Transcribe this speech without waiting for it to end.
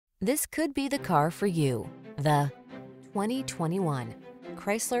This could be the car for you. The 2021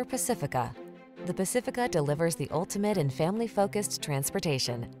 Chrysler Pacifica. The Pacifica delivers the ultimate in family-focused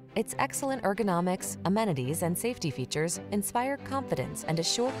transportation. Its excellent ergonomics, amenities, and safety features inspire confidence and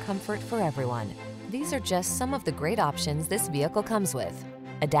assure comfort for everyone. These are just some of the great options this vehicle comes with: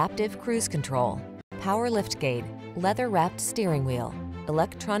 adaptive cruise control, power liftgate, leather-wrapped steering wheel,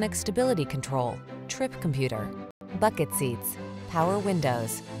 electronic stability control, trip computer, bucket seats, power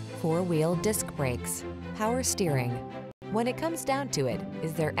windows, four-wheel disc brakes, power steering. When it comes down to it,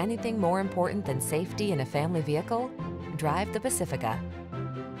 is there anything more important than safety in a family vehicle? Drive the Pacifica.